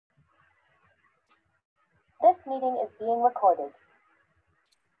This meeting is being recorded.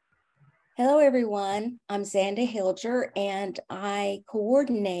 Hello, everyone. I'm Zanda Hilger, and I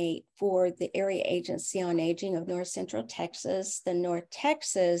coordinate for the Area Agency on Aging of North Central Texas, the North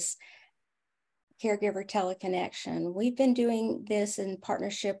Texas Caregiver Teleconnection. We've been doing this in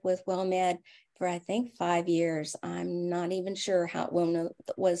partnership with WellMed for, I think, 5 years. I'm not even sure when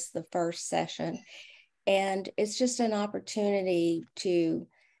was the first session. And it's just an opportunity to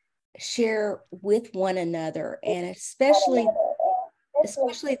share with one another, and especially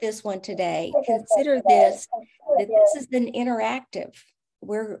this one today. Consider this, that this is an interactive.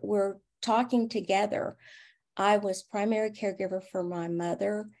 We're talking together. I was primary caregiver for my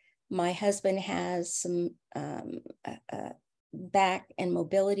mother. My husband has some back and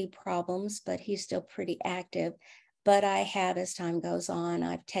mobility problems, but he's still pretty active. But I have, as time goes on,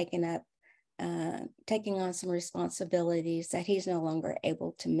 I've taking on some responsibilities that he's no longer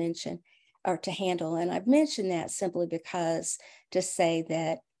able to mention or to handle. And I've mentioned that simply because to say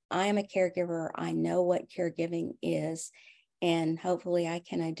that I am a caregiver, I know what caregiving is, and hopefully I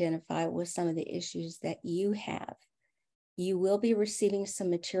can identify with some of the issues that you have. You will be receiving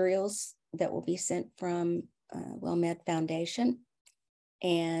some materials that will be sent from WellMed Foundation.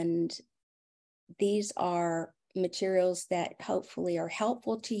 And these are materials that hopefully are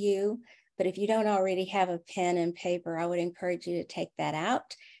helpful to you. But if you don't already have a pen and paper, I would encourage you to take that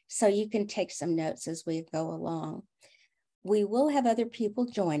out so you can take some notes as we go along. We will have other people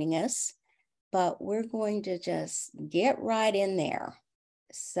joining us, but we're going to just get right in there.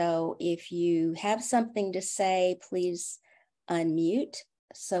 So if you have something to say, please unmute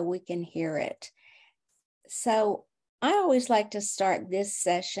so we can hear it. So I always like to start this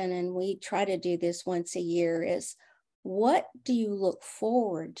session, and we try to do this once a year, is what do you look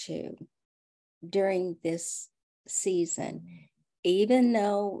forward to during this season? Even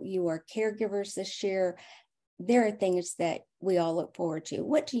though you are caregivers this year, there are things that we all look forward to.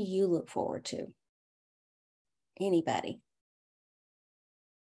 What do you look forward to? Anybody?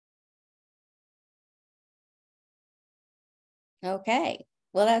 Okay,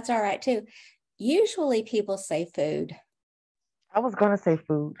 well, that's all right too. Usually people say food. I was going to say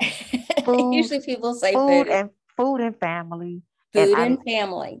food. Usually people say food. Food and family. Food and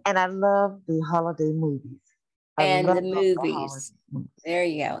family. And I love the holiday movies. And the movies. There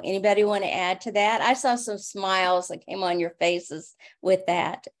you go. Anybody want to add to that? I saw some smiles that came on your faces with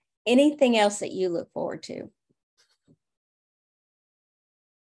that. Anything else that you look forward to?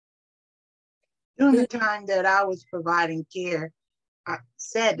 During the time that I was providing care,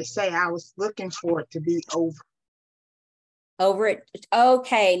 sad to say, I was looking for it to be over. Over it.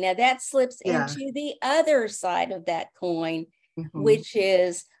 Okay, now that slips into the other side of that coin, which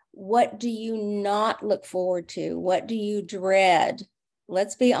is, what do you not look forward to? What do you dread?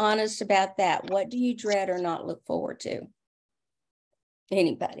 Let's be honest about that. What do you dread or not look forward to?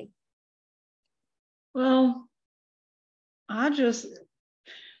 Anybody? Well, I'm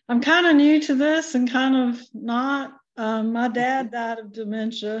kind of new to this and kind of not. My dad died of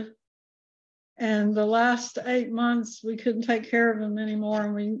dementia, and the last 8 months we couldn't take care of him anymore,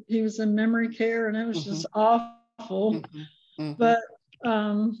 and he was in memory care, and it was just awful. But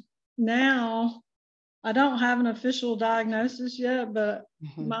now I don't have an official diagnosis yet, but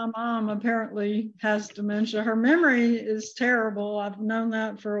my mom apparently has dementia. Her memory is terrible. I've known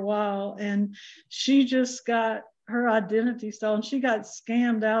that for a while, and she just got her identity stolen. She got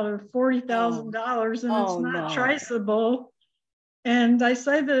scammed out of $40,000, and it's not traceable. And they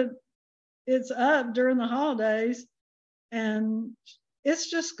say that it's up during the holidays, and it's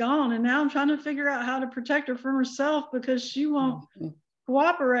just gone. And now I'm trying to figure out how to protect her from herself, because she won't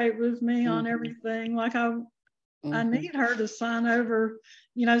cooperate with me on everything. Like I need her to sign over,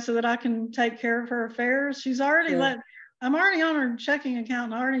 so that I can take care of her affairs. She's already I'm already on her checking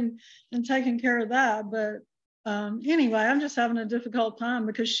account, and already been taking care of that. But anyway, I'm just having a difficult time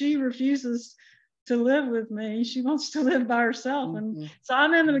because she refuses to live with me. She wants to live by herself. And so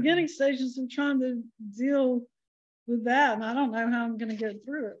I'm in the beginning stages of trying to deal with that. And I don't know how I'm going to get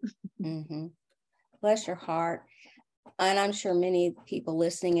through it. Bless your heart. And I'm sure many people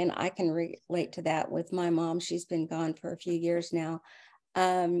listening, and I can relate to that with my mom. She's been gone for a few years now.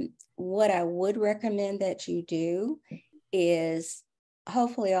 What I would recommend that you do is,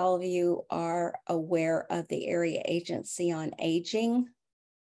 hopefully all of you are aware of the Area Agency on Aging.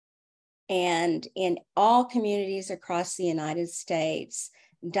 And in all communities across the United States,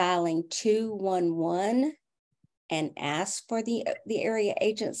 dialing 211 and ask for the Area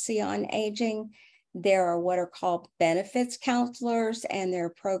Agency on Aging. There are what are called benefits counselors, and there are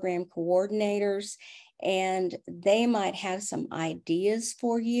program coordinators, and they might have some ideas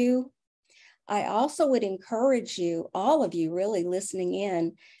for you. I also would encourage you, all of you really listening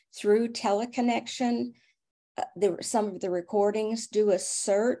in through teleconnection, some of the recordings, do a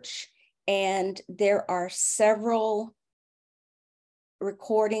search, and there are several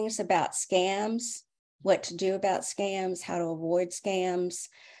recordings about scams, what to do about scams, how to avoid scams.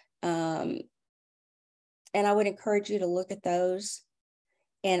 And I would encourage you to look at those.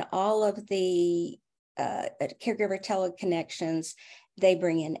 And all of the caregiver teleconnections, they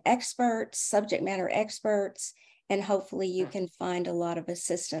bring in experts, subject matter experts, and hopefully you can find a lot of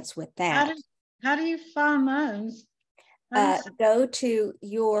assistance with that. How do you find those? Go to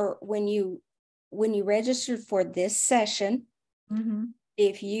your, when you registered for this session, Mm-hmm.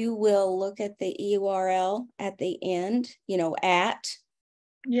 if you will look at the URL at the end,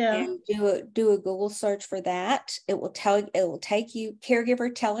 Yeah. and do a Google search for that. It will take you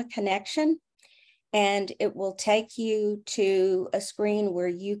caregiver teleconnection, and it will take you to a screen where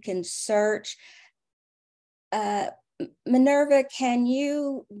you can search. Minerva, can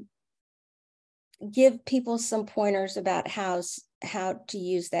you give people some pointers about how to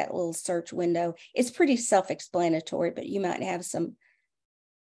use that little search window? It's pretty self-explanatory, but you might have some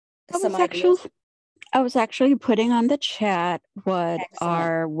ideas. I was actually putting on the chat what Excellent.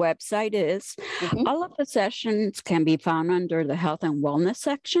 our website is. Mhm. All of the sessions can be found under the health and wellness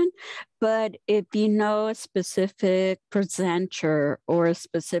section, but if you know a specific presenter or a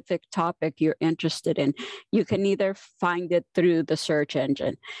specific topic you're interested in, you can either find it through the search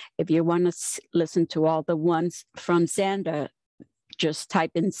engine. If you want to listen to all the ones from Zanda, just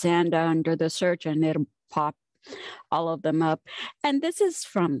type in Zanda under the search and it'll pop all of them up. And this is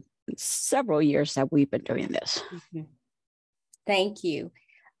from several years that we've been doing this. Mm-hmm. Thank you.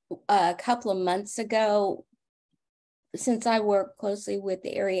 A couple of months ago, since I work closely with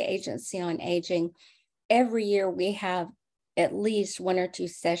the Area Agency on Aging, every year we have at least one or two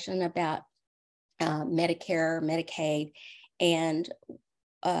sessions about Medicare, Medicaid, and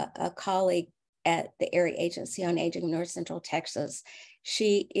a colleague at the Area Agency on Aging in North Central Texas,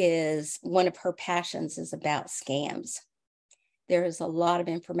 one of her passions is about scams. There is a lot of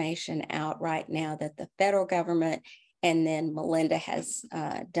information out right now that the federal government, and then Melinda has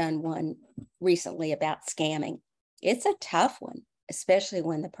done one recently about scamming. It's a tough one, especially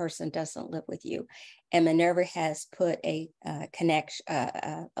when the person doesn't live with you. And Minerva has put a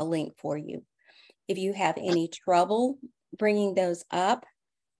link for you. If you have any trouble bringing those up,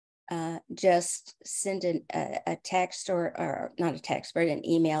 just send a text or not a text, but an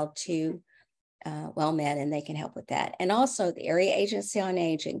email to WellMed, and they can help with that. And also the Area Agency on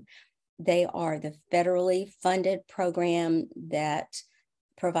Aging, they are the federally funded program that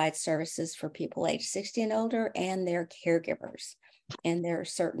provides services for people age 60 and older and their caregivers. And there are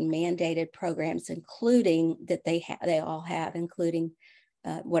certain mandated programs, including that they all have, including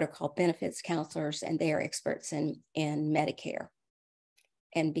what are called benefits counselors, and they are experts in Medicare.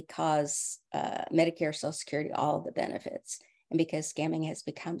 And because Medicare, Social Security, all of the benefits, and because scamming has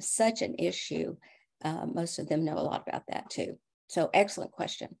become such an issue, most of them know a lot about that too. So excellent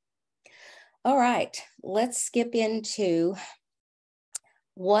question. All right, let's skip into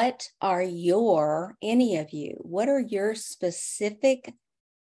what are your specific,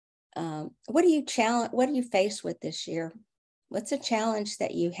 what are you faced with this year? What's a challenge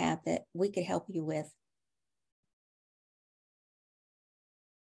that you have that we could help you with?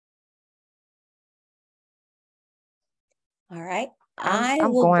 All right.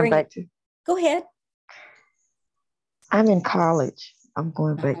 Go ahead. I'm in college. I'm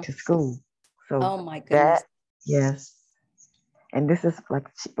going back to school. So oh my goodness. Yes. And this is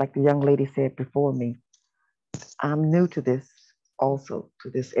like the young lady said before me. I'm new to this also, to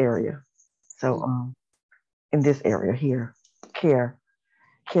this area. So in this area here,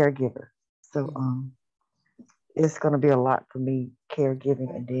 caregiver. So it's gonna be a lot for me,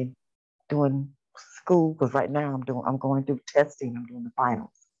 caregiving, and then doing school, because right now I'm going through testing, I'm doing the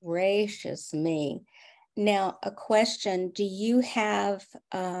finals. Gracious me. Now, a question, do you have,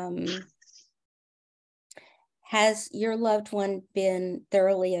 has your loved one been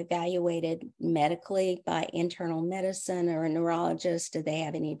thoroughly evaluated medically by internal medicine or a neurologist? Do they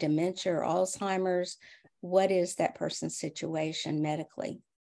have any dementia or Alzheimer's? What is that person's situation medically?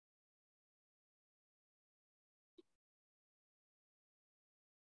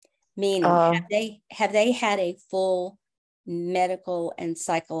 Meaning, have they had a full medical and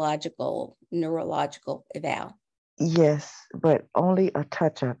psychological, neurological eval? Yes, but only a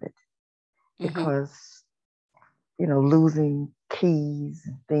touch of it, because losing keys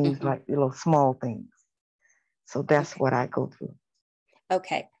and things like small things. So that's what I go through.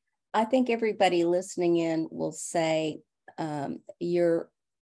 Okay, I think everybody listening in will say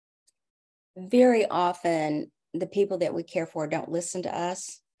very often the people that we care for don't listen to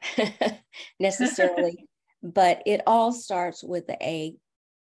us necessarily, but it all starts with a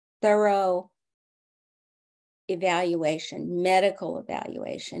thorough evaluation, medical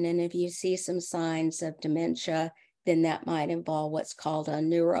evaluation. And if you see some signs of dementia, then that might involve what's called a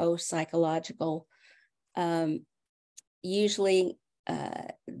neuropsychological. Usually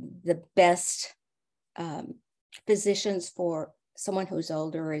the best physicians for someone who's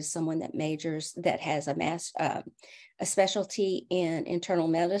older is someone that has a specialty in internal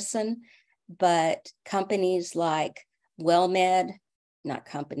medicine. But companies like WellMed, not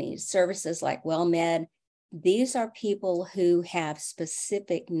companies, services like WellMed, these are people who have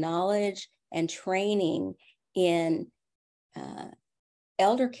specific knowledge and training in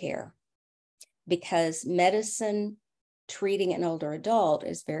elder care, because medicine treating an older adult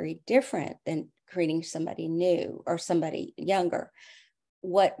is very different than treating somebody new or somebody younger.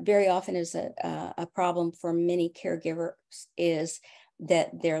 What very often is a problem for many caregivers is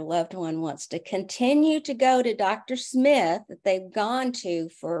that their loved one wants to continue to go to Dr. Smith that they've gone to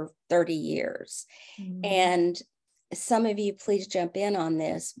for 30 years. Mm-hmm. And some of you please jump in on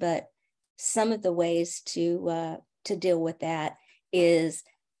this, but some of the ways to deal with that is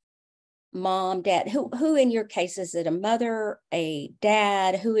mom, dad, who in your case, is it a mother, a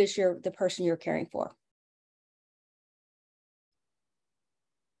dad? Who is the person you're caring for?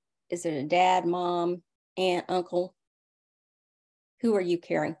 Is it a dad, mom, aunt, uncle? Who are you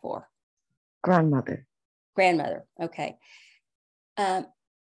caring for? Grandmother. Grandmother, okay.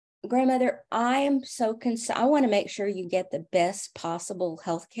 Grandmother, I am so concerned. I want to make sure you get the best possible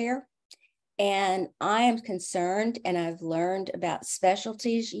health care. And I am concerned, and I've learned about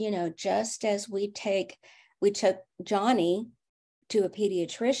specialties, just as we took Johnny to a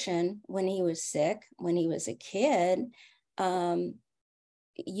pediatrician when he was sick, when he was a kid.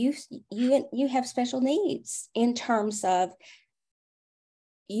 You have special needs in terms of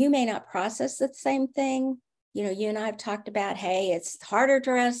you may not process the same thing. You and I have talked about, hey, it's harder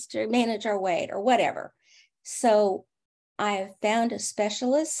for us to manage our weight or whatever. So I have found a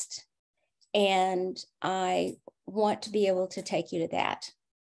specialist, and I want to be able to take you to that.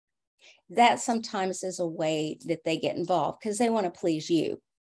 That sometimes is a way that they get involved because they want to please you.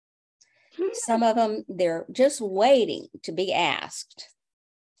 Some of them, they're just waiting to be asked.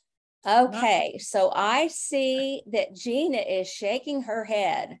 Okay, so I see that Gina is shaking her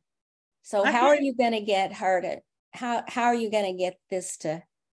head. So how are you going to get her to, how are you going to get this to,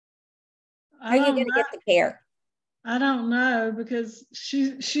 how are you going to get the care? I don't know, because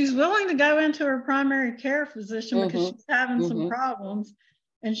she's willing to go into her primary care physician because she's having some problems,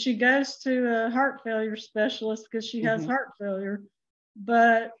 and she goes to a heart failure specialist because she has heart failure,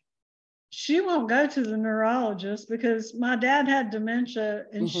 but she won't go to the neurologist because my dad had dementia,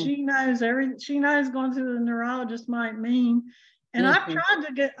 and she knows going to the neurologist might mean. And I tried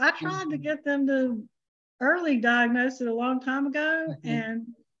to get them to early diagnose it a long time ago, and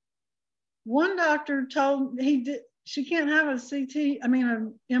one doctor told she can't have an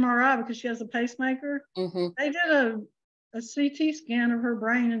MRI because she has a pacemaker. They did a CT scan of her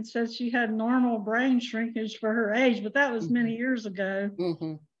brain and said she had normal brain shrinkage for her age, but that was many years ago.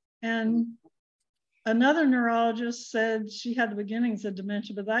 And another neurologist said she had the beginnings of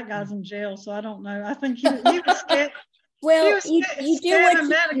dementia, but that guy's in jail, so I don't know. I think he was scared. Well, you do what you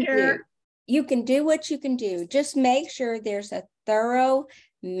can do. You can do what you can do. Just make sure there's a thorough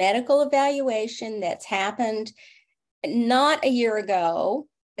medical evaluation that's happened not a year ago,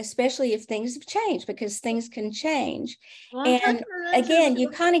 especially if things have changed, because things can change. Well, and again, you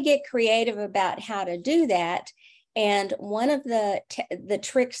kind of get creative about how to do that. And one of the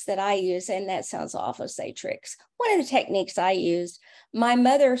tricks that I use, and that sounds awful to say tricks, one of the techniques I used, my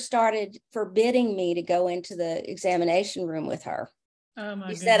mother started forbidding me to go into the examination room with her. Oh my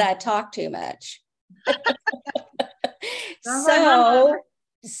goodness. Said I talk too much.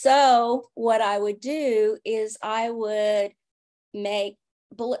 So what I would do is I would make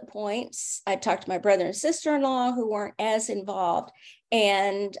bullet points. I talked to my brother and sister-in-law who weren't as involved,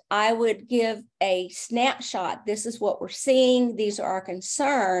 and I would give a snapshot. This is what we're seeing. These are our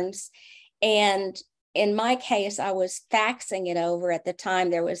concerns. And in my case, I was faxing it over. At the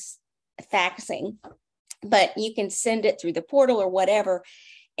time there was faxing, but you can send it through the portal or whatever.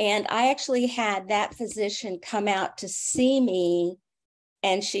 And I actually had that physician come out to see me.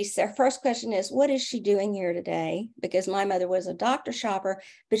 And she said, her first question is, what is she doing here today? Because my mother was a doctor shopper,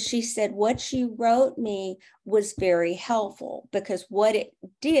 but she said, what she wrote me was very helpful, because what it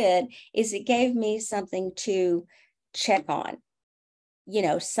did is it gave me something to check on. you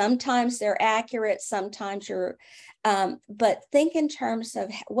know, sometimes they're accurate, sometimes you're, but think in terms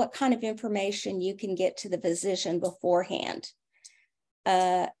of what kind of information you can get to the physician beforehand.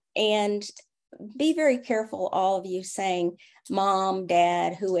 And be very careful, all of you, saying, mom,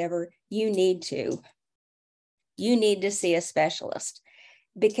 dad, whoever, you need to see a specialist.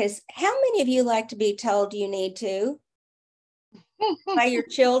 Because how many of you like to be told you need to by your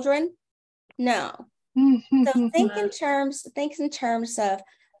children? No. So think in terms of,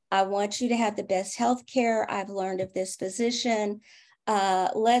 I want you to have the best health care I've learned of this physician.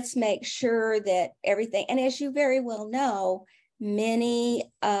 Let's make sure that everything, and as you very well know,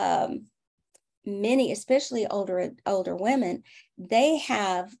 many, especially older women, they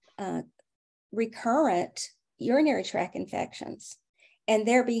have recurrent urinary tract infections, and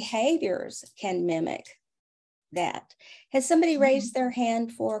their behaviors can mimic that. Has somebody raised their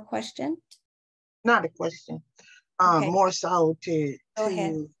hand for a question? Not a question. Okay. More so to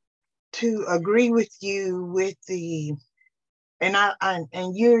agree with you with the,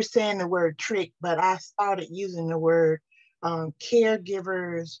 and you're saying the word trick, but I started using the word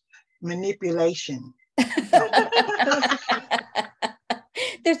caregivers manipulation.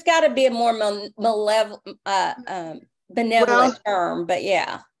 There's got to be a more benevolent term, but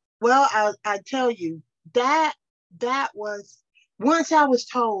yeah. Well, I tell you, that was, once I was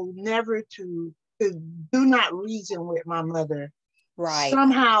told never to do not reason with my mother. Right.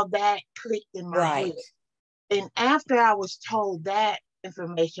 Somehow that clicked in my head. And after I was told that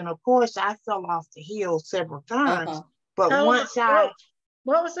information, of course, I fell off the hill several times. But once what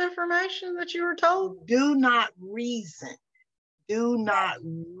was the information that you were told? Do not reason. Do not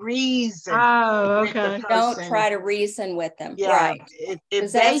reason. Oh, okay. Don't try to reason with them. Yeah. Right.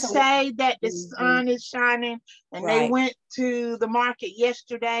 If they say that the sun is shining and they went to the market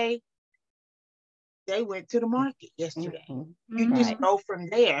yesterday, they went to the market yesterday. You just go from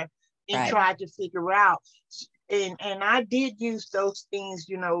there and try to figure out. And I did use those things,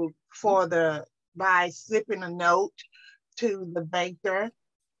 you know, by slipping a note to the banker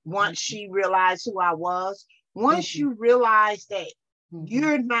once she realized who I was. Once you realize that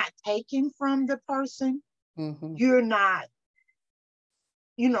you're not taking from the person, you're not,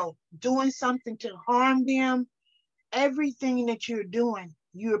 you know, doing something to harm them, everything that you're doing,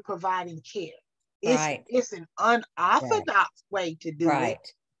 you're providing care. It's an unorthodox way to do it,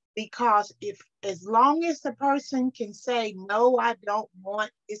 because as long as the person can say, no, I don't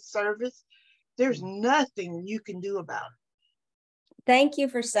want this service, there's nothing you can do about it. Thank you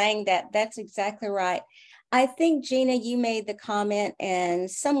for saying that. That's exactly right. I think, Gina, you made the comment, and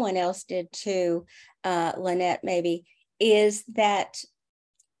someone else did too, Lynette maybe, is that,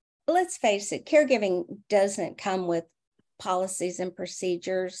 let's face it, caregiving doesn't come with policies and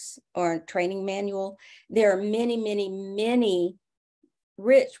procedures or a training manual. There are many, many, many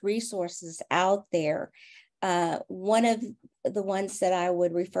rich resources out there. One of the ones that I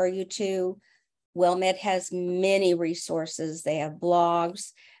would refer you to, WellMed has many resources. They have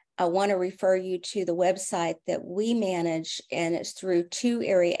blogs. I want to refer you to the website that we manage, and it's through 2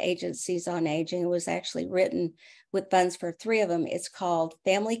 area agencies on aging. It was actually written with funds for 3 of them. It's called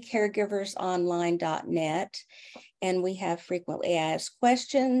familycaregiversonline.net. And we have frequently asked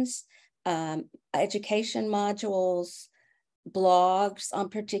questions, education modules, blogs on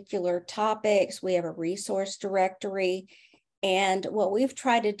particular topics. We have a resource directory. And what we've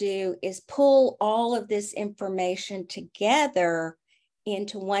tried to do is pull all of this information together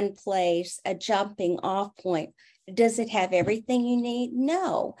into one place, a jumping off point. Does it have everything you need?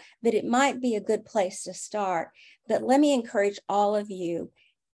 No, but it might be a good place to start. But let me encourage all of you,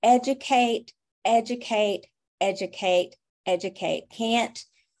 educate, educate, educate, educate. Cannot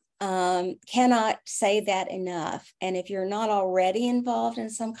say that enough. And if you're not already involved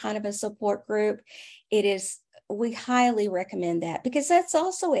in some kind of a support group, we highly recommend that, because that's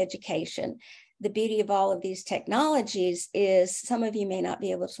also education. The beauty of all of these technologies is some of you may not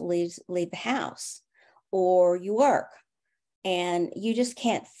be able to leave the house, or you work and you just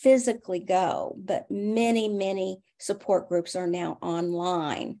can't physically go, but many, many support groups are now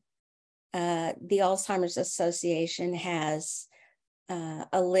online. The Alzheimer's Association has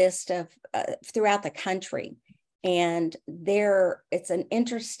a list of throughout the country, and it's an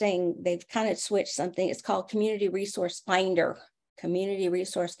interesting, they've kind of switched something. It's called Community Resource Finder,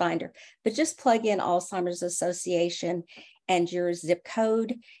 but just plug in Alzheimer's Association and your zip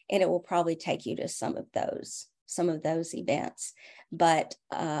code, and it will probably take you to some of those events. But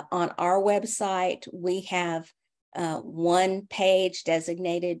on our website, we have one page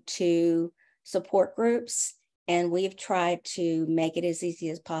designated to support groups, And we've tried to make it as easy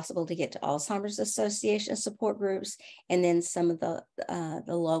as possible to get to Alzheimer's Association support groups and then some of the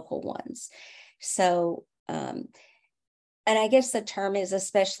local ones. So, and I guess the term is,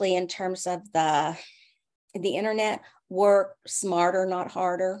 especially in terms of the internet, work smarter, not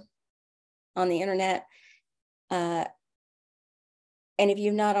harder on the internet. And if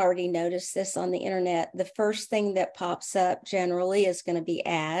you've not already noticed this on the internet, the first thing that pops up generally is going to be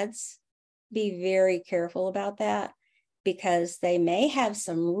ads. Be very careful about that, because they may have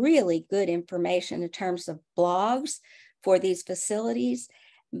some really good information in terms of blogs for these facilities,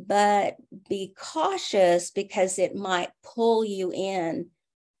 but be cautious because it might pull you in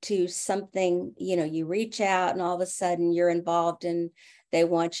to something, you know, you reach out and all of a sudden you're involved and they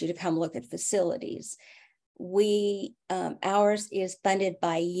want you to come look at facilities. Ours is funded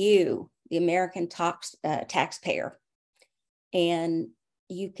by you, the American taxpayer. And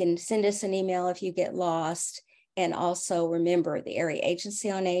you can send us an email if you get lost. And also remember the Area Agency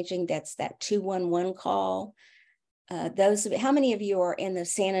on Aging, that's that 211 call. How many of you are in the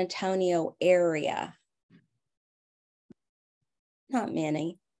San Antonio area? Not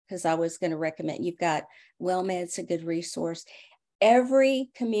many, because I was going to recommend, you've got WellMed's a good resource. Every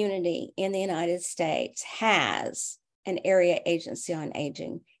community in the United States has an Area Agency on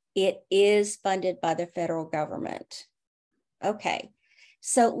Aging. It is funded by the federal government. Okay.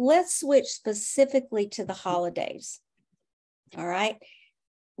 So let's switch specifically to the holidays. All right.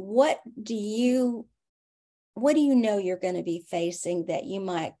 What do you know you're going to be facing that you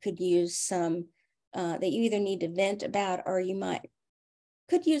could use some, that you either need to vent about, or you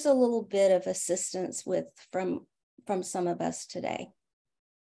could use a little bit of assistance from some of us today?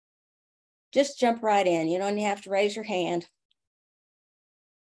 Just jump right in. You don't have to raise your hand.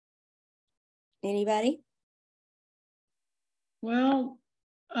 Anybody? Well,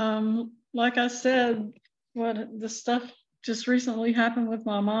 like I said, the stuff just recently happened with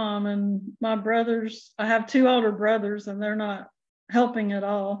my mom and my brothers. I have 2 older brothers and they're not helping at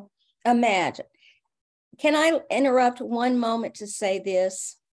all. Imagine. Can I interrupt one moment to say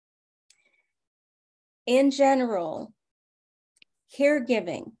this? In general,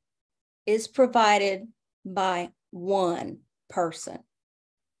 caregiving is provided by one person,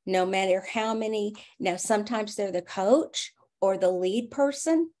 no matter how many. Now, sometimes they're the coach or the lead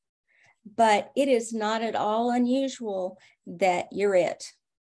person, but it is not at all unusual that you're it.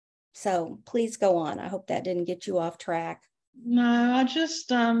 So please go on. I hope that didn't get you off track. No, I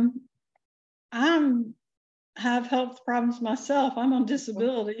just, I have health problems myself. I'm on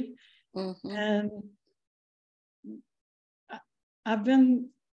disability. Mm-hmm. And I've been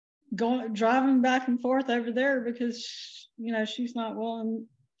driving back and forth over there because, she's not willing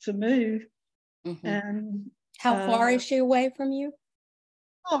to move. Mm-hmm. And how far is she away from you?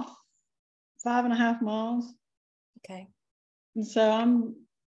 5.5 miles. Okay. And so I'm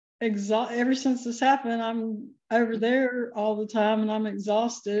exhausted. Ever since this happened, I'm over there all the time and I'm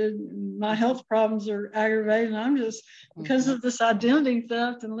exhausted. And my health problems are aggravated. And I'm just, because of this identity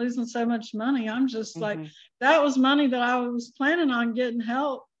theft and losing so much money, I'm just like, that was money that I was planning on getting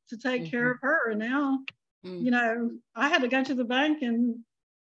help to take care of her. And now, I had to go to the bank and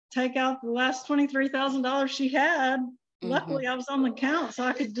take out the last $23,000 she had. Luckily, I was on the account, so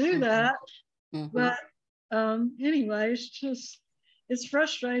I could do that. But anyway, it's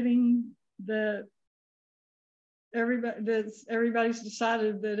frustrating that everybody's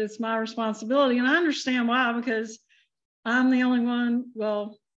decided that it's my responsibility. And I understand why, because I'm the only one,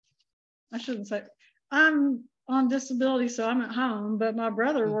 well, I shouldn't say, I'm on disability, so I'm at home, but my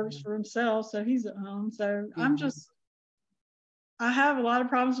brother works for himself, so he's at home. So I have a lot of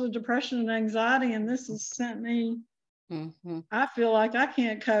problems with depression and anxiety, and this has sent me, I feel like I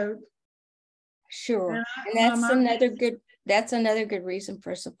can't cope. Sure. And that's another good reason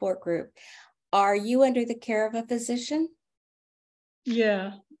for a support group. Are you under the care of a physician?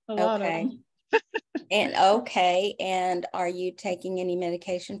 Yeah, a lot of them. And are you taking any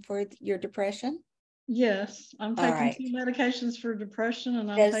medication for your depression? Yes, I'm taking 2 medications for depression, and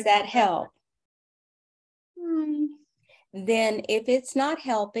does that help? Then if it's not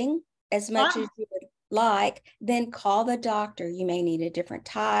helping as much as you would like, then call the doctor. You may need a different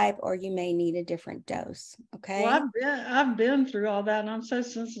type, or you may need a different dose. Okay. Well, I've been through all that, and I'm so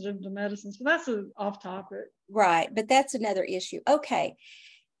sensitive to medicines, but that's off topic. Right, but that's another issue. Okay.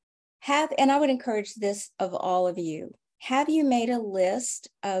 And I would encourage this of all of you. Have you made a list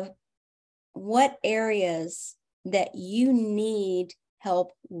of what areas that you need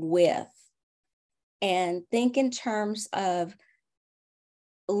help with? And think in terms of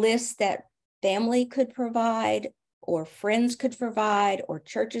lists that family could provide, or friends could provide, or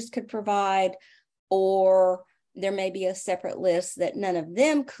churches could provide, or there may be a separate list that none of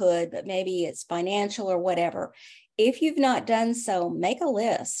them could, but maybe it's financial or whatever. If you've not done so, make a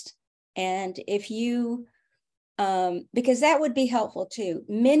list. And if you, because that would be helpful too.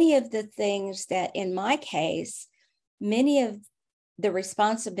 Many of the things that in my case, many of the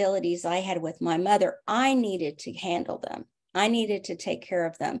responsibilities I had with my mother, I needed to handle them. I needed to take care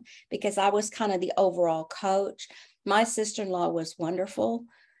of them because I was kind of the overall coach. My sister-in-law was wonderful.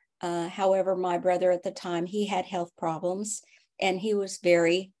 However, my brother at the time, he had health problems and he was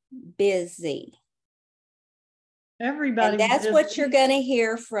very busy. Everybody. And that's what you're going to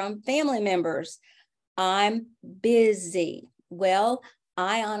hear from family members. I'm busy. Well,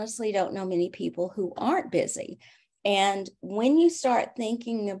 I honestly don't know many people who aren't busy. And when you start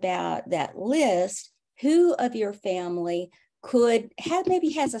thinking about that list, who of your family could have, maybe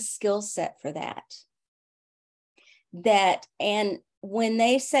has a skill set for that? And when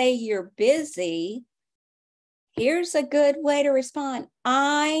they say you're busy, here's a good way to respond.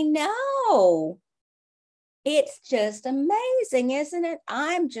 I know. It's just amazing, isn't it?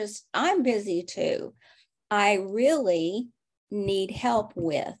 I'm busy too. I really need help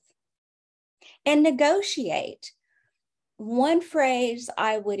with. And negotiate. One phrase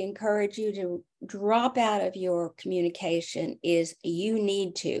I would encourage you to drop out of your communication is you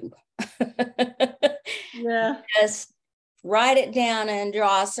need to. Yeah. Just write it down and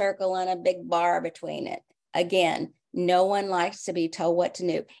draw a circle and a big bar between it. Again, no one likes to be told what to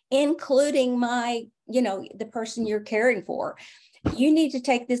do, including the person you're caring for. You need to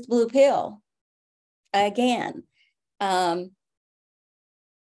take this blue pill. Again, nobody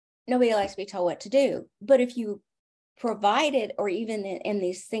likes to be told what to do. But if you provide it, or even in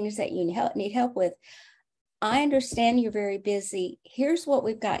these things that you need help with, I understand you're very busy. Here's what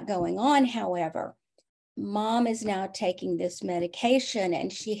we've got going on. However, Mom is now taking this medication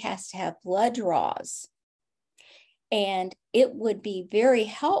and she has to have blood draws. And it would be very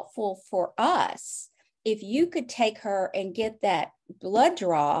helpful for us if you could take her and get that blood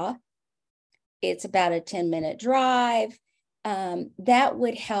draw. It's about a 10-minute drive. That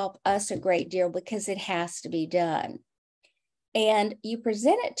would help us a great deal because it has to be done. And you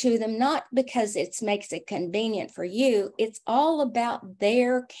present it to them, not because it makes it convenient for you. It's all about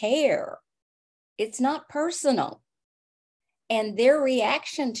their care. It's not personal. And their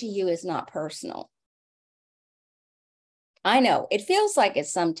reaction to you is not personal. I know it feels like it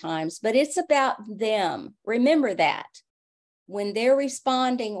sometimes, but it's about them. Remember that when they're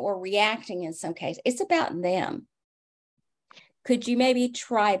responding or reacting in some case, it's about them. Could you maybe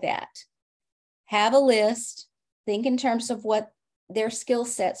try that? Have a list, think in terms of what their skill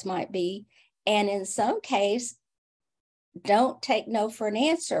sets might be. And in some case, don't take no for an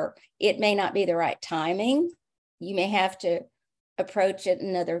answer. It may not be the right timing. You may have to approach it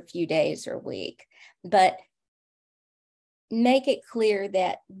another few days or week, but make it clear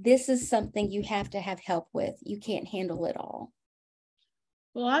that this is something you have to have help with. You can't handle it all.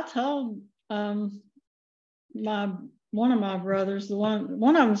 Well, I told one of my brothers,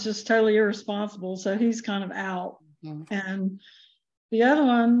 one of them's just totally irresponsible, so he's kind of out. Mm-hmm. And the other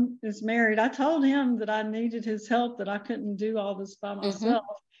one is married. I told him that I needed his help, that I couldn't do all this by myself.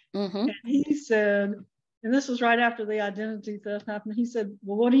 Mm-hmm. And he said, and this was right after the identity theft happened, he said,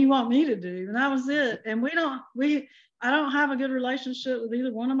 well, what do you want me to do? And that was it. And I don't have a good relationship with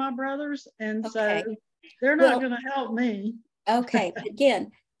either one of my brothers. And so they're not going to help me. Okay.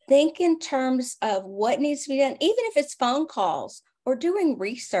 Again, think in terms of what needs to be done, even if it's phone calls or doing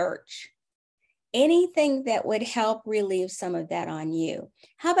research, anything that would help relieve some of that on you.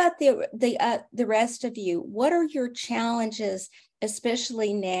 How about the rest of you? What are your challenges,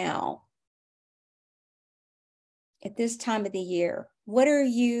 especially now at this time of the year? What are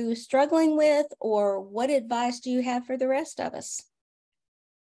you struggling with, or what advice do you have for the rest of us?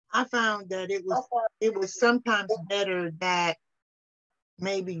 I found that it was sometimes better that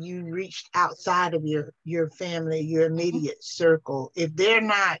maybe you reached outside of your family, your immediate circle. If they're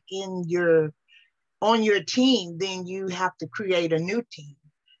not on your team, then you have to create a new team.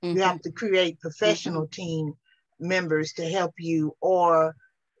 Mm-hmm. You have to create professional team members to help you, or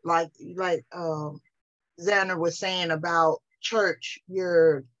like Zanda was saying about church,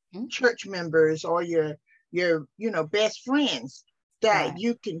 your church members or your best friends that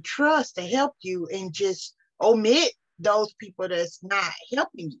you can trust to help you, and just omit those people that's not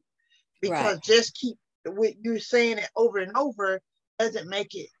helping you, because just keep what you're saying it over and over doesn't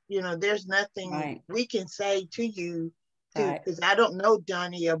make it, there's nothing we can say to you because I don't know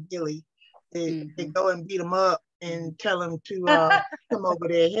Donnie or Billy to go and beat them up and tell them to come over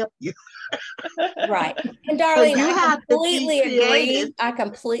there and help you. Right. And Darlene, you I have completely to be creative. agree. I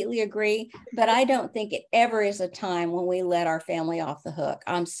completely agree. But I don't think it ever is a time when we let our family off the hook.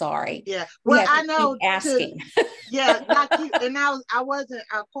 I'm sorry. Yeah. Well, I know keep asking. Yeah, like you, and I wasn't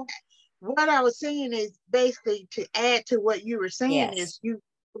what I was saying is basically to add to what you were saying is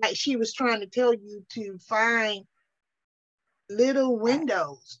like she was trying to tell you to find little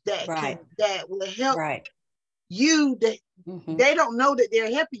windows that that will help you. That they don't know that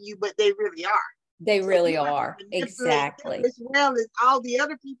they're helping you, but they really are. They really are. Exactly. As well as all the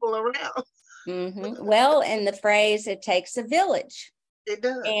other people around. Well, and the phrase, it takes a village. It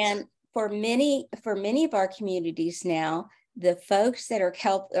does. And for many of our communities now, the folks that are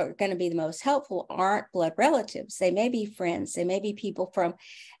going to be the most helpful aren't blood relatives. They may be friends. They may be people from.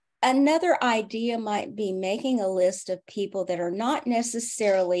 Another idea might be making a list of people that are not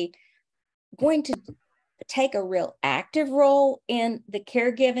necessarily going to take a real active role in the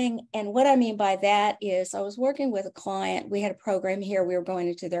caregiving. And what I mean by that is I was working with a client. We had a program here. We were going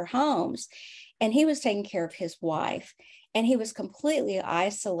into their homes, and he was taking care of his wife, and he was completely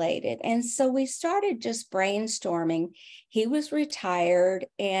isolated. And so we started just brainstorming. He was retired,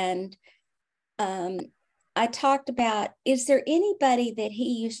 and I talked about, is there anybody that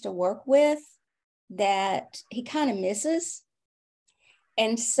he used to work with that he kind of misses?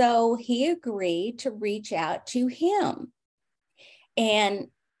 And so he agreed to reach out to him. And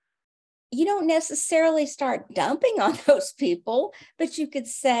you don't necessarily start dumping on those people, but you could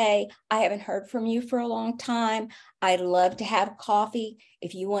say, I haven't heard from you for a long time. I'd love to have coffee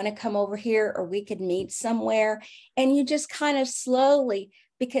if you want to come over here, or we could meet somewhere. And you just kind of slowly,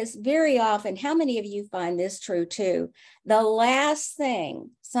 because very often, how many of you find this true too? The last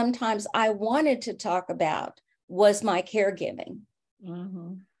thing sometimes I wanted to talk about was my caregiving.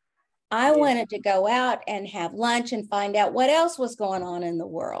 I wanted to go out and have lunch and find out what else was going on in the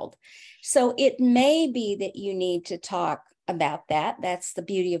world. So it may be that you need to talk about that. That's the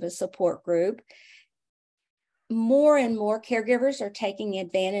beauty of a support group. More and more caregivers are taking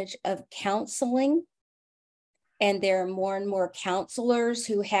advantage of counseling. And there are more and more counselors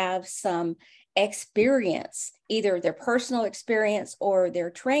who have some experience, either their personal experience or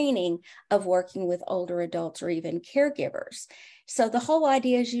their training of working with older adults or even caregivers. So the whole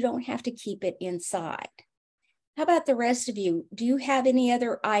idea is you don't have to keep it inside. How about the rest of you? Do you have any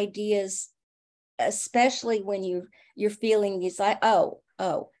other ideas, especially when you're feeling these like, oh,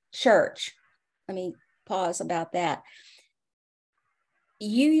 church? Let me pause about that.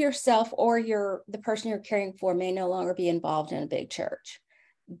 You yourself or the person you're caring for may no longer be involved in a big church,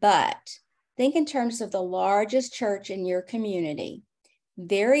 but think in terms of the largest church in your community.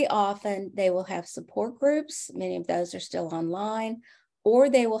 Very often they will have support groups. Many of those are still online, or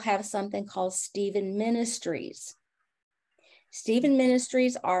they will have something called Stephen Ministries. Stephen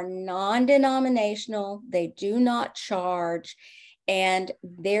Ministries are non-denominational. They do not charge. And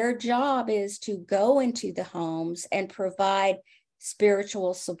their job is to go into the homes and provide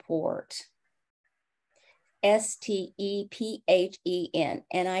spiritual support. STEPHEN.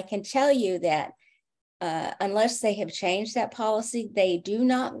 And I can tell you that unless they have changed that policy, they do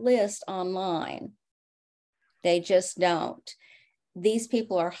not list online. They just don't. These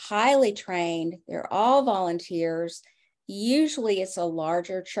people are highly trained. They're all volunteers. Usually it's a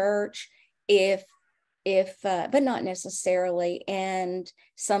larger church, but not necessarily. And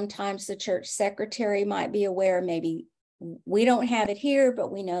sometimes the church secretary might be aware, maybe we don't have it here,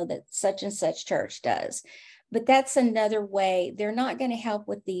 but we know that such and such church does. But that's another way. They're not going to help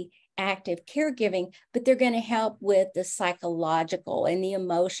with the active caregiving, but they're going to help with the psychological and the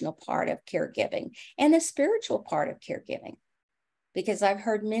emotional part of caregiving and the spiritual part of caregiving. Because I've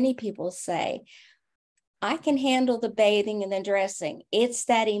heard many people say, I can handle the bathing and the dressing. It's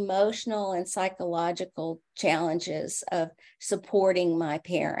that emotional and psychological challenges of supporting my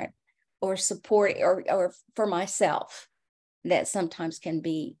parent or or for myself that sometimes can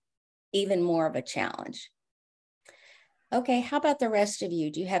be even more of a challenge. Okay, how about the rest of you?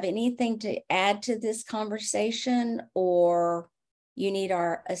 Do you have anything to add to this conversation, or you need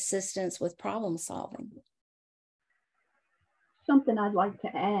our assistance with problem solving? Something I'd like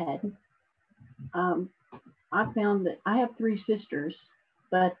to add. I found that I have 3 sisters,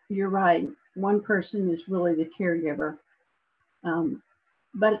 but you're right. One person is really the caregiver.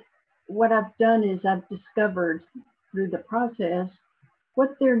 But what I've done is I've discovered through the process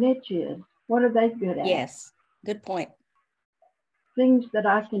what their niche is. What are they good at? Yes, good point. Things that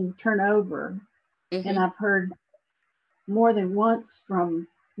I can turn over. And I've heard more than once from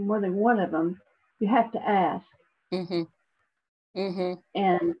more than one of them, you have to ask.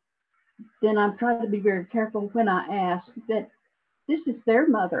 And then I'm trying to be very careful when I ask that this is their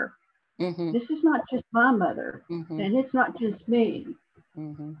mother. Mm-hmm. This is not just my mother, Mm-hmm. and it's not just me,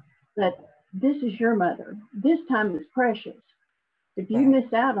 Mm-hmm. but this is your mother. This time is precious. If you Right.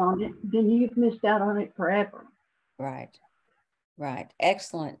 miss out on it, then you've missed out on it forever. Right. Right.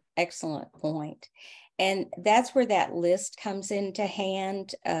 Excellent. Excellent point. And that's where that list comes into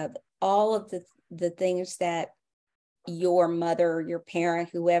hand of all of the things that your mother, your parent,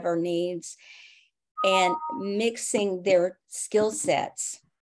 whoever needs, and mixing their skill sets.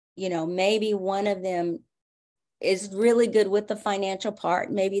 You know, maybe one of them is really good with the financial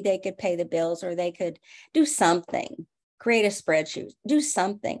part. Maybe they could pay the bills, or they could do something, create a spreadsheet, do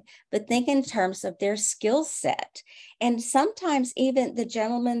something, but think in terms of their skill set. And sometimes even the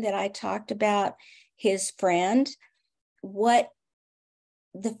gentleman that I talked about, his friend, what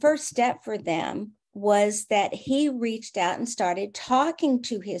the first step for them was that he reached out and started talking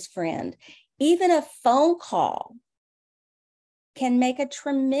to his friend. Even a phone call can make a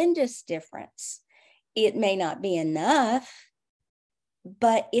tremendous difference. It may not be enough,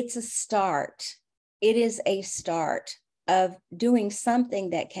 but it's a start. It is a start of doing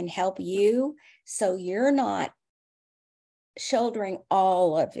something that can help you, so you're not shouldering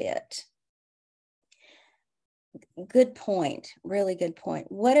all of it. Good point. Really good point.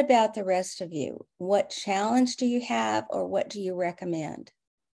 What about the rest of you? What challenge do you have, or what do you recommend?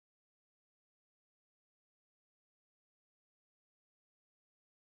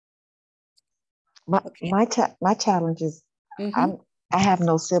 My challenge is I have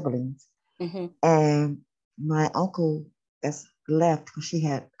no siblings, and my uncle that's left, because she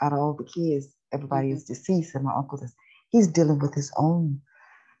had, out of all the kids, everybody is deceased, and my uncle he's dealing with his own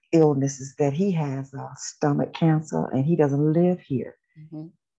illnesses, that he has stomach cancer, and he doesn't live here.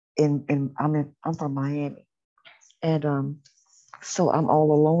 And I'm from Miami, and so I'm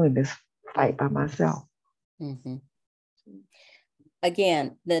all alone in this fight by myself.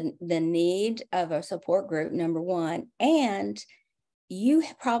 Again, the need of a support group, number one, and you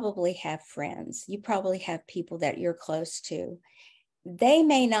probably have friends. You probably have people that you're close to. They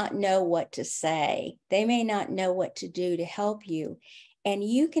may not know what to say. They may not know what to do to help you, and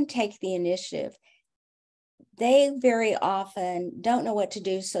you can take the initiative. They very often don't know what to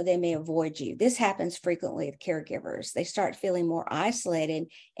do, so they may avoid you. This happens frequently with caregivers. They start feeling more isolated,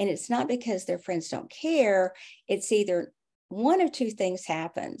 and it's not because their friends don't care. It's either one of two things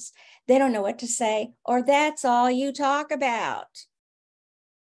happens. They don't know what to say, or that's all you talk about.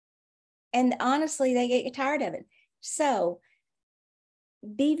 And honestly, they get tired of it. So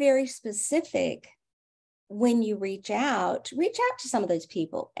be very specific when you reach out to some of those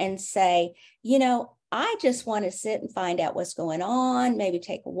people and say, you know, I just want to sit and find out what's going on, maybe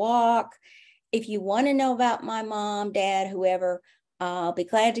take a walk. If you want to know about my mom, dad, whoever, I'll be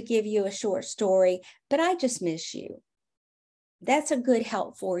glad to give you a short story, but I just miss you. That's a good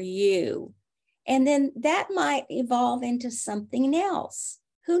help for you. And then that might evolve into something else.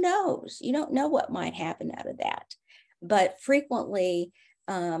 Who knows? You don't know what might happen out of that. But frequently,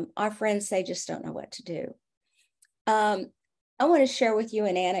 our friends, they just don't know what to do. I want to share with you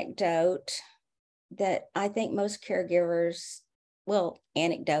an anecdote that I think most caregivers,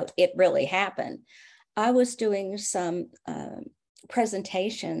 it really happened. I was doing some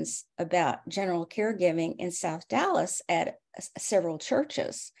presentations about general caregiving in South Dallas at several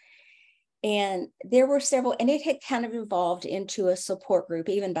churches. And there were several, and it had kind of evolved into a support group,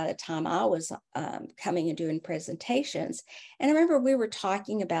 even by the time I was coming and doing presentations. And I remember we were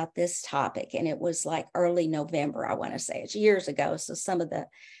talking about this topic, and it was like early November, I want to say. It's years ago, so some of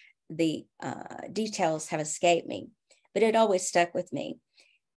the details have escaped me, but it always stuck with me.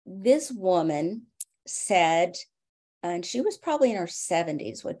 This woman said, and she was probably in her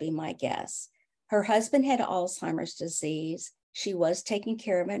 70s, would be my guess. Her husband had Alzheimer's disease. She was taking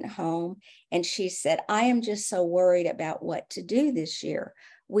care of it at home. And she said, I am just so worried about what to do this year.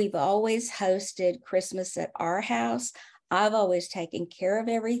 We've always hosted Christmas at our house. I've always taken care of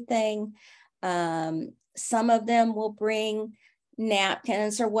everything. Some of them will bring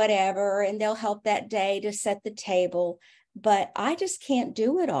napkins or whatever, and they'll help that day to set the table, but I just can't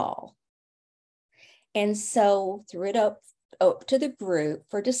do it all. And so threw it up to the group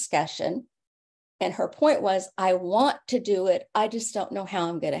for discussion. And her point was, I want to do it. I just don't know how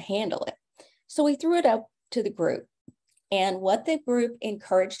I'm going to handle it. So we threw it up to the group. And what the group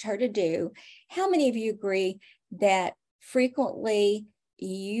encouraged her to do, how many of you agree that frequently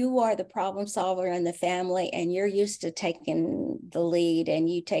you are the problem solver in the family and you're used to taking the lead and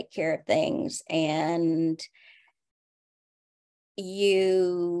you take care of things and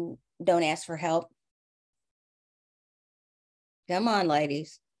you don't ask for help? Come on,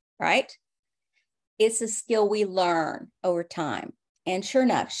 ladies. right? It's a skill we learn over time. And sure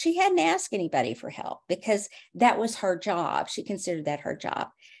enough, she hadn't asked anybody for help because that was her job. She considered that her job.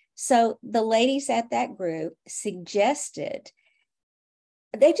 So the ladies at that group suggested,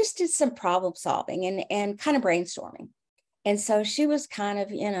 they just did some problem solving and kind of brainstorming. And so she was kind of,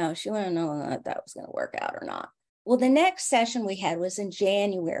 she wanted to know if that was going to work out or not. Well, the next session we had was in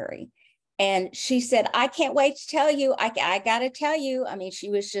January. And she said, I can't wait to tell you. I got to tell you. I mean,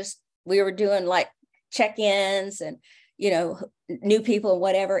 she was just, we were doing like check-ins and, new people and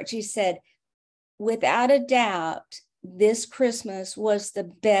whatever. She said, without a doubt, this Christmas was the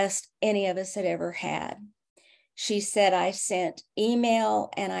best any of us had ever had. She said, I sent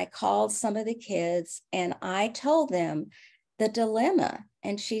email and I called some of the kids and I told them the dilemma.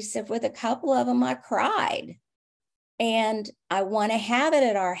 And she said, with a couple of them, I cried. And I want to have it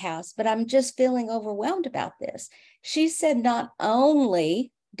at our house, but I'm just feeling overwhelmed about this. She said, not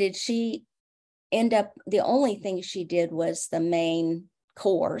only did she end up, the only thing she did was the main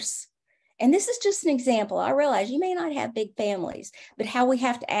course. And this is just an example. I realize you may not have big families, but how we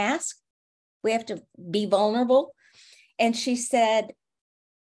have to ask, we have to be vulnerable. And she said,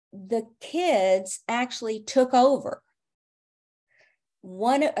 the kids actually took over.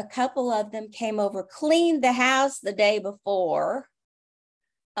 A couple of them came over, cleaned the house the day before.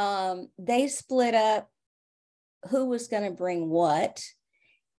 They split up who was going to bring what.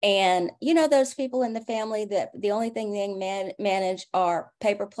 And those people in the family that the only thing they manage are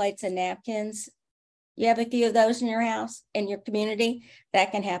paper plates and napkins. You have a few of those in your house, in your community.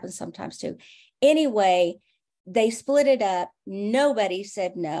 That can happen sometimes too. Anyway, they split it up. Nobody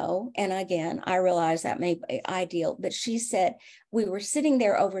said no. And again, I realize that may be ideal, but she said, we were sitting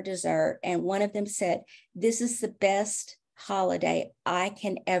there over dessert and one of them said, this is the best holiday I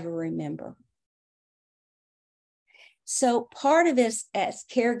can ever remember. So part of this as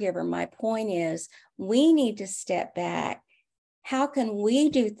caregiver, my point is we need to step back. How can we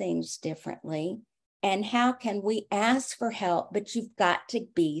do things differently? And how can we ask for help? But you've got to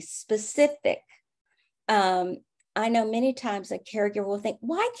be specific. I know many times a caregiver will think,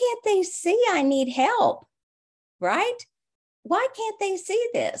 why can't they see I need help, right? Why can't they see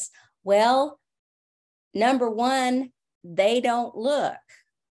this? Well, number one, they don't look,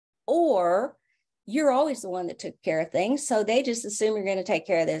 or you're always the one that took care of things, so they just assume you're going to take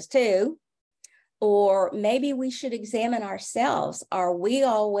care of this too. Or maybe we should examine ourselves. Are we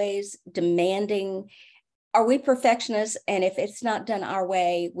always demanding? Are we perfectionists? And if it's not done our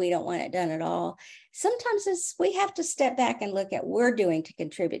way, we don't want it done at all. Sometimes we have to step back and look at what we're doing to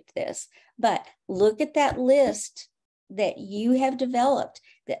contribute to this. But look at that list that you have developed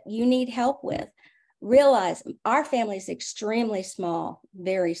that you need help with. Realize our family is extremely small,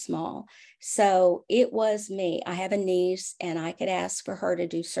 very small. So it was me. I have a niece and I could ask for her to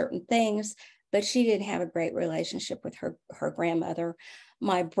do certain things, but she didn't have a great relationship with her grandmother.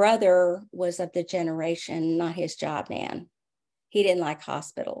 My brother was of the generation, not his job, man. He didn't like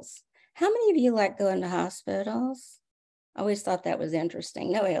hospitals. How many of you like going to hospitals? I always thought that was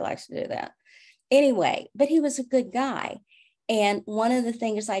interesting. Nobody likes to do that. Anyway, but he was a good guy. And one of the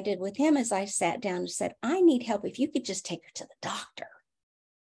things I did with him is I sat down and said, I need help. If you could just take her to the doctor.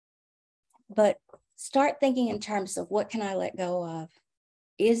 But start thinking in terms of what can I let go of?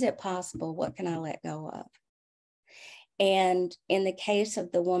 Is it possible? What can I let go of? And in the case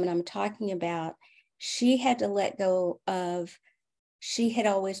of the woman I'm talking about, she had to let go of, she had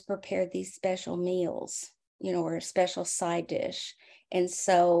always prepared these special meals, or a special side dish. And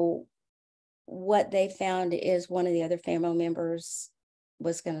so what they found is one of the other family members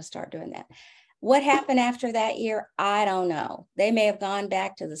was going to start doing that. What happened after that year? I don't know. They may have gone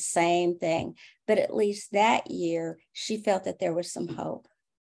back to the same thing, but at least that year, she felt that there was some hope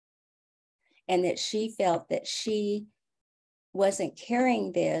and that she felt that she wasn't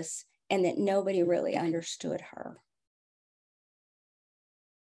carrying this and that nobody really understood her.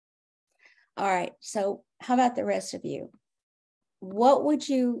 All right, so how about the rest of you? What would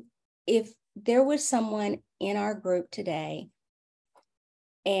you, if there was someone in our group today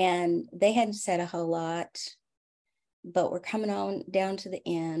and they hadn't said a whole lot, but we're coming on down to the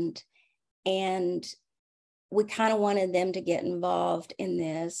end and we kind of wanted them to get involved in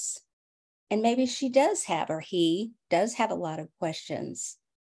this, and maybe she does have, or he does have a lot of questions,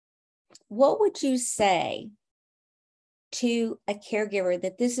 what would you say to a caregiver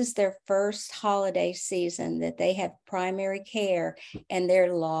that this is their first holiday season, that they have primary care and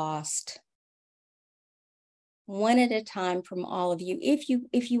they're lost? One at a time from all of you, if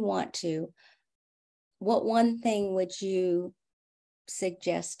you want to, what one thing would you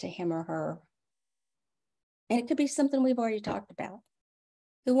suggest to him or her? And it could be something we've already talked about.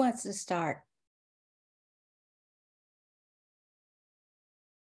 Who wants to start?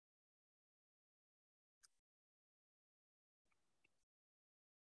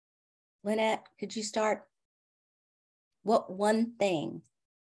 Lynette, could you start? What one thing?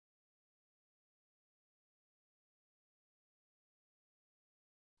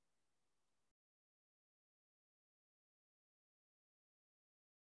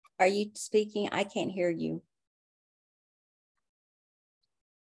 Are you speaking? I can't hear you.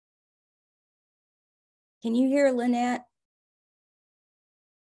 Can you hear Lynette?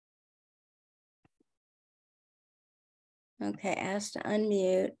 Okay, ask to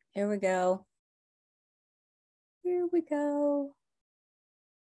unmute. Here we go. Here we go.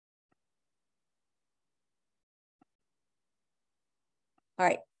 All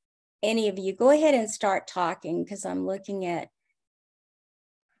right, any of you, go ahead and start talking because I'm looking at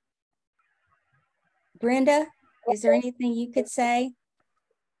Brenda. Is there anything you could say?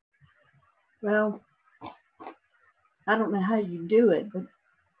 Well, I don't know how you do it, but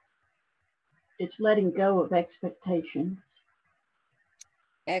it's letting go of expectations.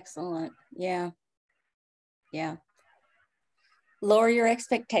 Excellent. Yeah. Yeah. Lower your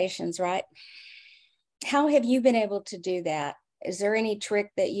expectations, right? How have you been able to do that? Is there any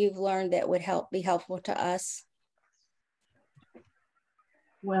trick that you've learned that would be helpful to us?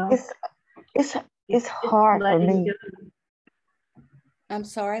 Well, it's hard for me. Go. I'm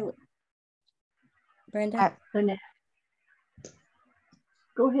sorry, Brenda. Lynette.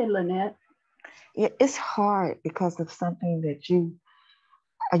 Go ahead, Lynette. Yeah, it's hard because of something that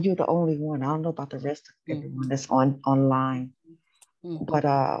you're the only one. I don't know about the rest of everyone that's online, but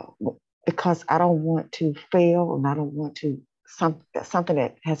because I don't want to fail and I don't want to something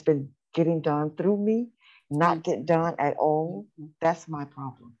that has been getting done through me not get done at all. That's my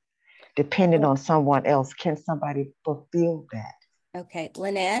problem. Depending on someone else, can somebody fulfill that? Okay,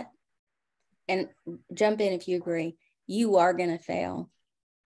 Lynette, and jump in if you agree. You are going to fail.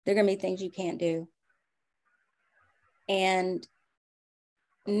 There are going to be things you can't do. And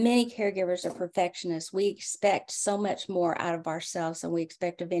many caregivers are perfectionists. We expect so much more out of ourselves than we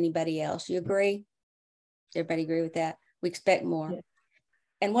expect of anybody else. You agree? Everybody agree with that? We expect more. Yeah.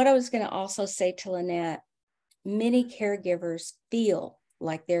 And what I was going to also say to Lynette, many caregivers feel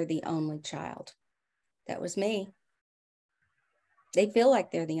like they're the only child. That was me. They feel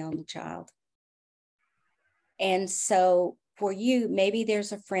like they're the only child. And so for you, maybe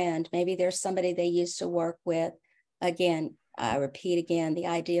there's a friend, maybe there's somebody they used to work with. Again, I repeat again, the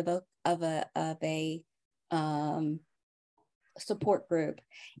idea of a support group.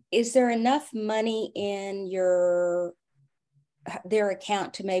 Is there enough money in their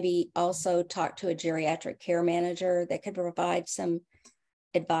account to maybe also talk to a geriatric care manager that could provide some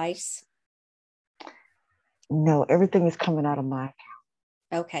advice? No, everything is coming out of my account.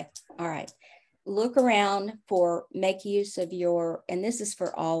 Okay, all right. Look around make use of your, and this is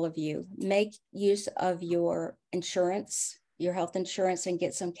for all of you, make use of your insurance, your health insurance, and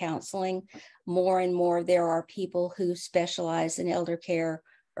get some counseling. More and more, there are people who specialize in elder care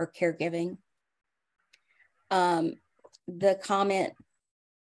or caregiving. The comment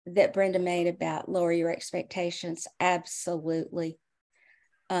that Brenda made about lower your expectations, absolutely.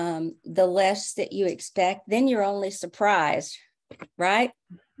 The less that you expect, then you're only surprised, right?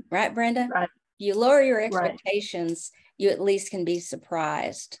 Right, Brenda? Right. If you lower your expectations, you at least can be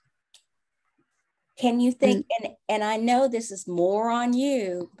surprised. Can you think, and I know this is more on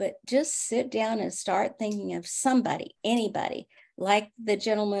you, but just sit down and start thinking of somebody, anybody, like the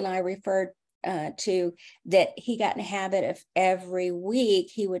gentleman I referred to, that he got in a habit of every week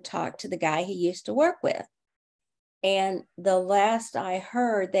he would talk to the guy he used to work with. And the last I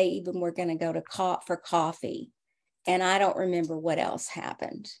heard, they even were going to go to for coffee. And I don't remember what else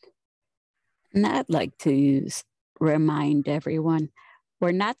happened. And I'd like to remind everyone,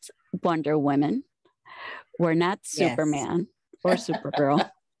 we're not Wonder Woman. We're not Superman or Supergirl.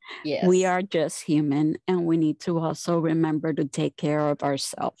 Yes. We are just human, and we need to also remember to take care of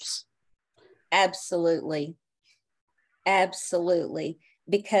ourselves. Absolutely. Absolutely.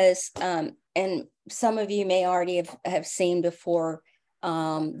 Because, and some of you may already have seen before,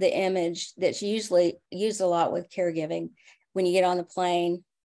 the image that's usually used a lot with caregiving. When you get on the plane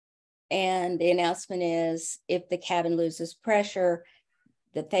and the announcement is, if the cabin loses pressure,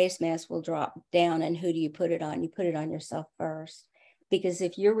 the face mask will drop down. And who do you put it on? You put it on yourself first. Because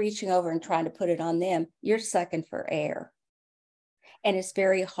if you're reaching over and trying to put it on them, you're sucking for air. And it's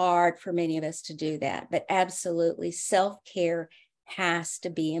very hard for many of us to do that. But absolutely, self-care has to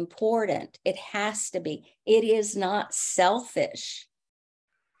be important. It has to be. It is not selfish.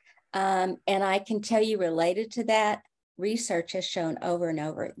 And I can tell you, related to that, research has shown over and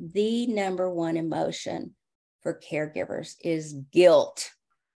over, the number one emotion for caregivers is guilt.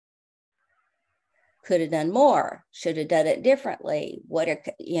 Could have done more, should have done it differently.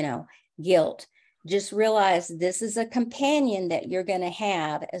 Guilt. Just realize this is a companion that you're going to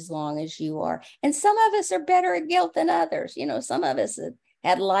have as long as you are. And some of us are better at guilt than others. Some of us have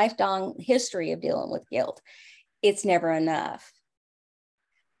had a lifelong history of dealing with guilt. It's never enough.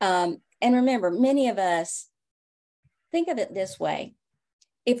 And remember, many of us, think of it this way.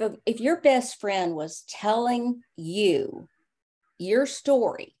 If your best friend was telling you your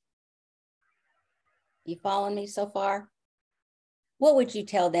story, you following me so far? What would you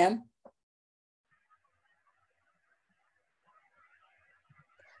tell them?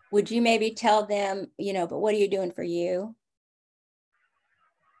 Would you maybe tell them, but what are you doing for you?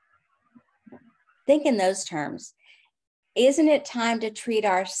 Think in those terms. Isn't it time to treat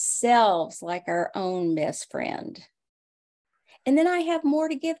ourselves like our own best friend? And then I have more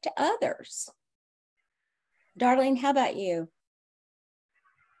to give to others. Darlene, how about you?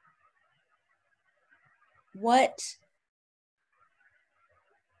 What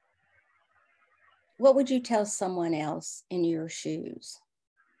would you tell someone else in your shoes?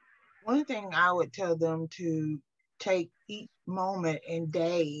 One thing I would tell them to take each moment and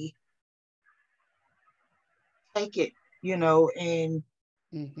day, take it, and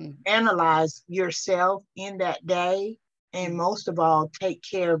analyze yourself in that day. And most of all, take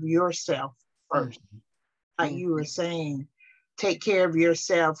care of yourself first. Like you were saying, take care of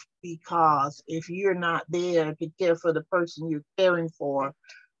yourself, because if you're not there to care for the person you're caring for,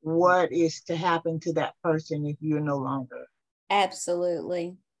 what is to happen to that person if you're no longer?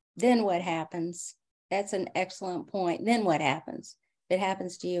 Absolutely. Then what happens? That's an excellent point. Then what happens? If it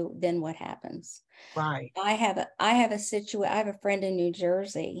happens to you, then what happens? Right. I have a friend in New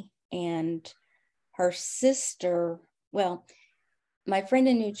Jersey, and her sister, my friend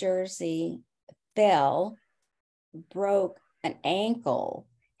in New Jersey fell, broke an ankle,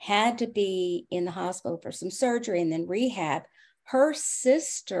 had to be in the hospital for some surgery and then rehab. Her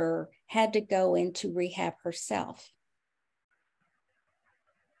sister had to go into rehab herself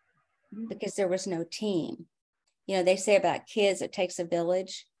because there was no team. They say about kids, it takes a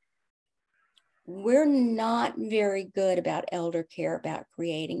village. We're not very good about elder care, about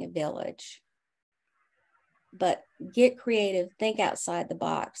creating a village. But get creative, think outside the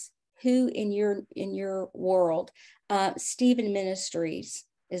box. Who in your world? Stephen Ministries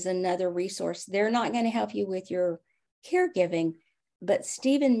is another resource. They're not going to help you with your caregiving, but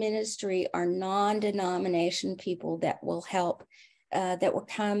Stephen Ministry are non-denomination people that will help, that will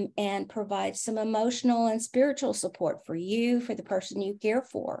come and provide some emotional and spiritual support for you, for the person you care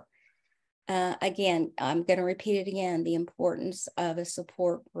for. Again, I'm going to repeat it again, the importance of a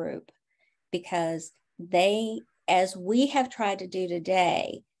support group, because they, as we have tried to do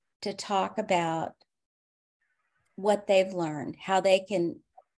today, to talk about what they've learned, how they can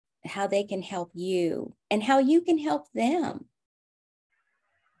help you and how you can help them,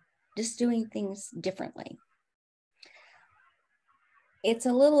 just doing things differently. It's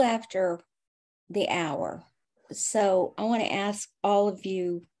a little after the hour, so I want to ask all of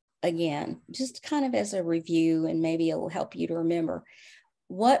you again, just kind of as a review, and maybe it'll help you to remember,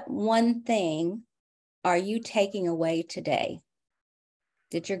 what one thing are you taking away today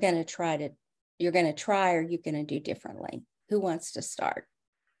that you're going to try, or you're going to do differently? Who wants to start?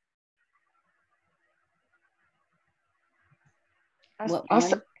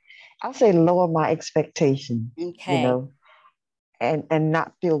 I'll say lower my expectation. Okay. And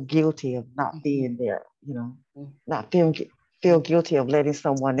not feel guilty of not being there. Not feel guilty of letting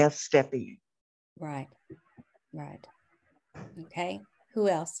someone else step in. Right. Okay. Who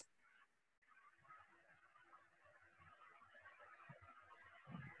else?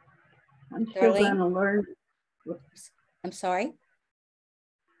 I'm still going to learn. I'm sorry?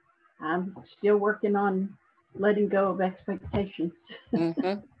 I'm still working on letting go of expectations.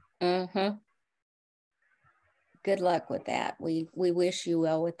 Good luck with that. We wish you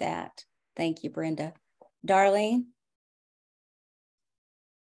well with that. Thank you, Brenda. Darlene?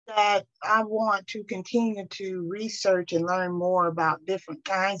 That I want to continue to research and learn more about different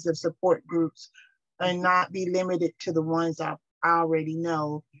kinds of support groups and not be limited to the ones I already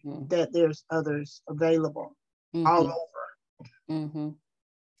know, that there's others available all over.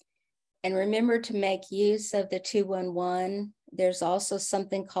 And remember to make use of the 211. There's also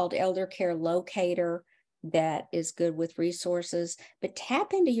something called Elder Care Locator that is good with resources, but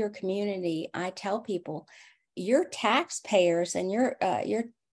tap into your community. I tell people, your taxpayers and your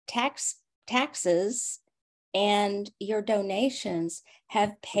taxes and your donations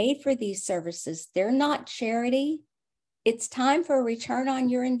have paid for these services. They're not charity. It's time for a return on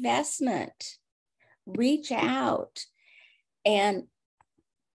your investment. Reach out. And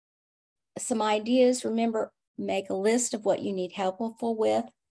some ideas, remember, make a list of what you need help with.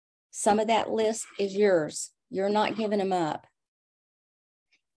 Some of that list is yours. You're not giving them up.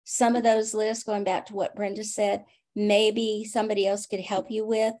 Some of those lists, going back to what Brenda said, maybe somebody else could help you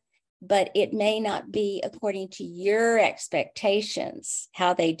with, but it may not be according to your expectations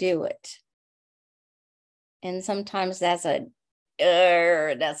how they do it. And sometimes that's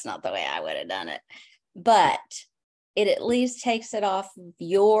that's not the way I would have done it. But it at least takes it off of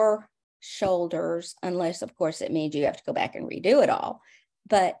your shoulders, unless, of course, it means you have to go back and redo it all.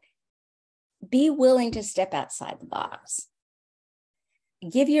 But be willing to step outside the box.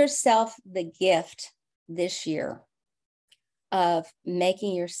 Give yourself the gift this year of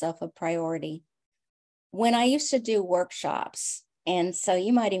making yourself a priority. When I used to do workshops, and so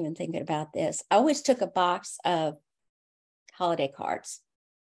you might even think about this, I always took a box of holiday cards.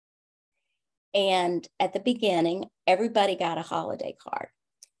 And at the beginning, everybody got a holiday card.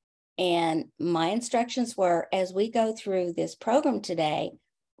 And my instructions were, as we go through this program today,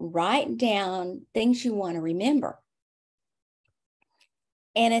 write down things you want to remember.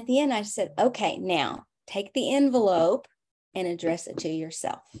 And at the end, I said, okay, now take the envelope and address it to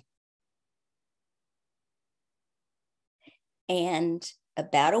yourself. And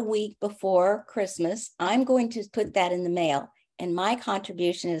about a week before Christmas, I'm going to put that in the mail. And my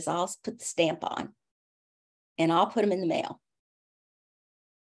contribution is I'll put the stamp on and I'll put them in the mail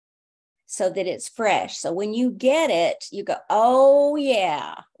so that it's fresh. So when you get it, you go, oh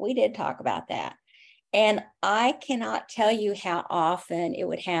yeah, we did talk about that. And I cannot tell you how often it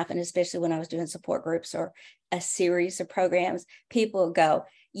would happen, especially when I was doing support groups or a series of programs. People would go,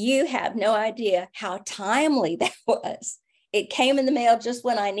 you have no idea how timely that was. It came in the mail just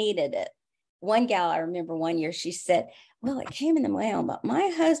when I needed it. One gal, I remember one year, she said, well, it came in the mail, but my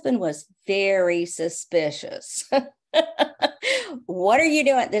husband was very suspicious. What are you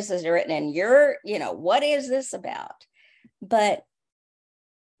doing? This is written in your, what is this about? But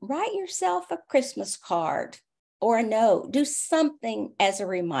write yourself a Christmas card or a note. Do something as a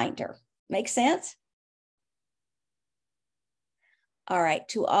reminder. Make sense? All right,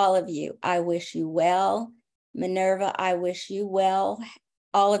 to all of you, I wish you well. Minerva, I wish you well.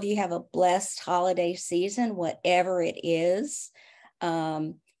 All of you have a blessed holiday season, whatever it is.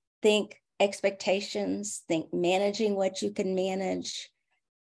 Think expectations, think managing what you can manage.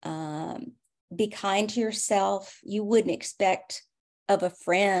 Be kind to yourself. You wouldn't expect of a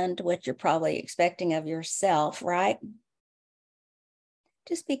friend what you're probably expecting of yourself, right?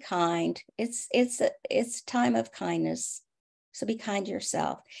 Just be kind. It's time of kindness. So be kind to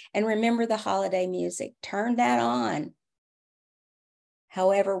yourself. And remember the holiday music. Turn that on.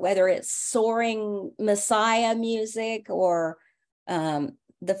 However, whether it's soaring Messiah music or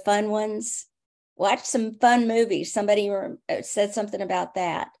the fun ones, watch some fun movies. Somebody said something about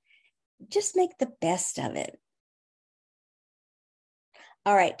that. Just make the best of it.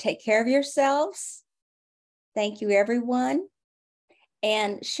 All right, take care of yourselves. Thank you, everyone.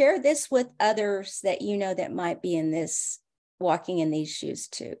 And share this with others that you know that might be walking in these shoes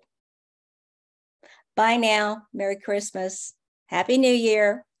too. Bye now. Merry Christmas. Happy New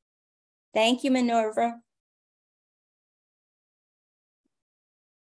Year. Thank you, Minerva.